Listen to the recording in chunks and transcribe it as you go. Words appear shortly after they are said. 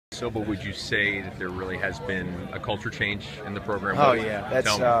Sobo, would you say that there really has been a culture change in the program? Oh yeah,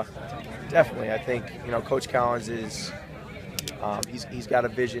 that's definitely. I think Coach Collins is he's got a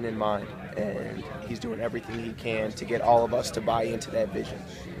vision in mind, and he's doing everything he can to get all of us to buy into that vision.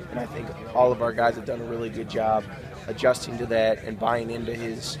 And I think all of our guys have done a really good job adjusting to that and buying into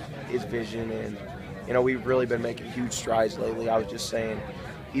his vision. And we've really been making huge strides lately. I was just saying,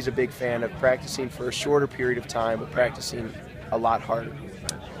 he's a big fan of practicing for a shorter period of time, but practicing a lot harder.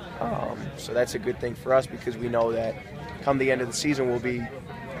 So that's a good thing for us, because we know that come the end of the season we'll be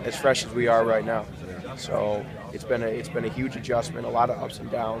as fresh as we are right now. So it's been a huge adjustment, a lot of ups and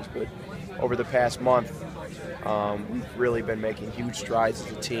downs, but over the past month we've really been making huge strides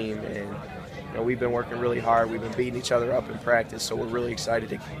as a team, and we've been working really hard. We've been beating each other up in practice, so we're really excited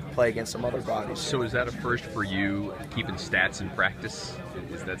to play against some other bodies. So is that a first for you, keeping stats in practice?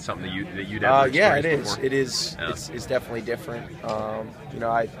 Is that something that you'd ever yeah, it is. before? It is. Yeah. It's definitely different.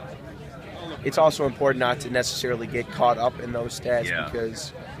 It's also important not to necessarily get caught up in those stats,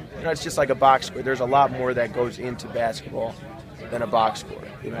 because it's just like a box score. There's a lot more that goes into basketball than a box score.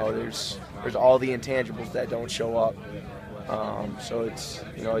 There's all the intangibles that don't show up. So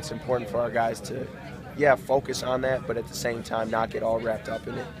it's important for our guys to focus on that, but at the same time not get all wrapped up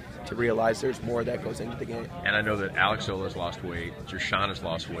in it, to realize there's more that goes into the game. And I know that Alex Ola's lost weight, Jershawn has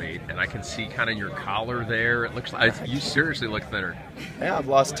lost weight, and I can see kind of your collar there. It looks like you seriously look thinner. Yeah, I've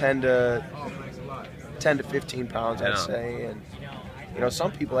lost 10 to 15 pounds, I'd say. And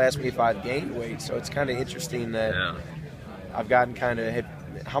some people ask me if I've gained weight, so it's kind of interesting that I've gotten kind of hit.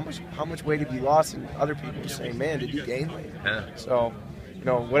 How much weight have you lost? And other people are saying, man, did you gain weight? Yeah. So,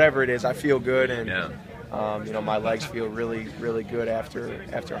 whatever it is, I feel good, and my legs feel really, really good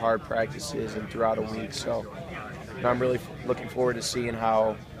after hard practices and throughout a week. So I'm really looking forward to seeing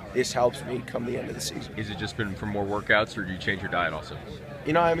how this helps me come the end of the season. Has it just been from more workouts, or do you change your diet also?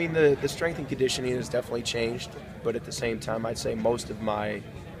 The strength and conditioning has definitely changed, but at the same time, I'd say most of my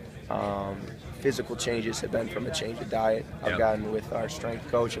physical changes have been from a change of diet. I've gotten with our strength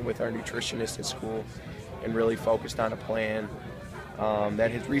coach and with our nutritionist at school and really focused on a plan that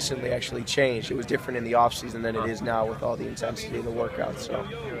has recently actually changed. It was different in the off season than it is now with all the intensity of the workouts. So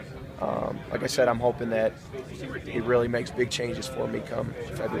like I said, I'm hoping that it really makes big changes for me come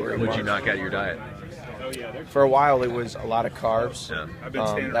February. What did you knock out of your diet? For a while it was a lot of carbs.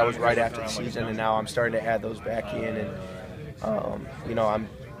 That was right after the season, and now I'm starting to add those back in, and I'm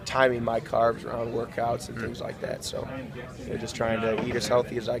timing my carbs around workouts and things like that. So just trying to eat as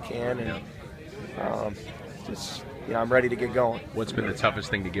healthy as I can, and I'm ready to get going. What's been the toughest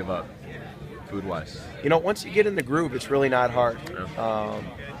thing to give up, food-wise? Once you get in the groove, it's really not hard.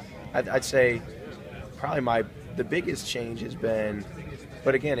 I'd say probably the biggest change has been,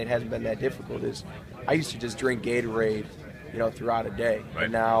 but again, it hasn't been that difficult, is I used to just drink Gatorade, throughout a day. Right.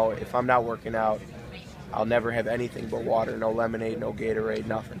 And now if I'm not working out, I'll never have anything but water, no lemonade, no Gatorade,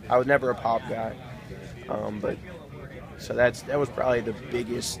 nothing. I was never a pop guy. So that was probably the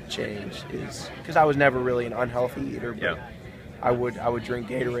biggest change, is because I was never really an unhealthy eater, but I would drink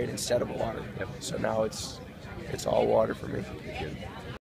Gatorade instead of water. So now it's all water for me. Good.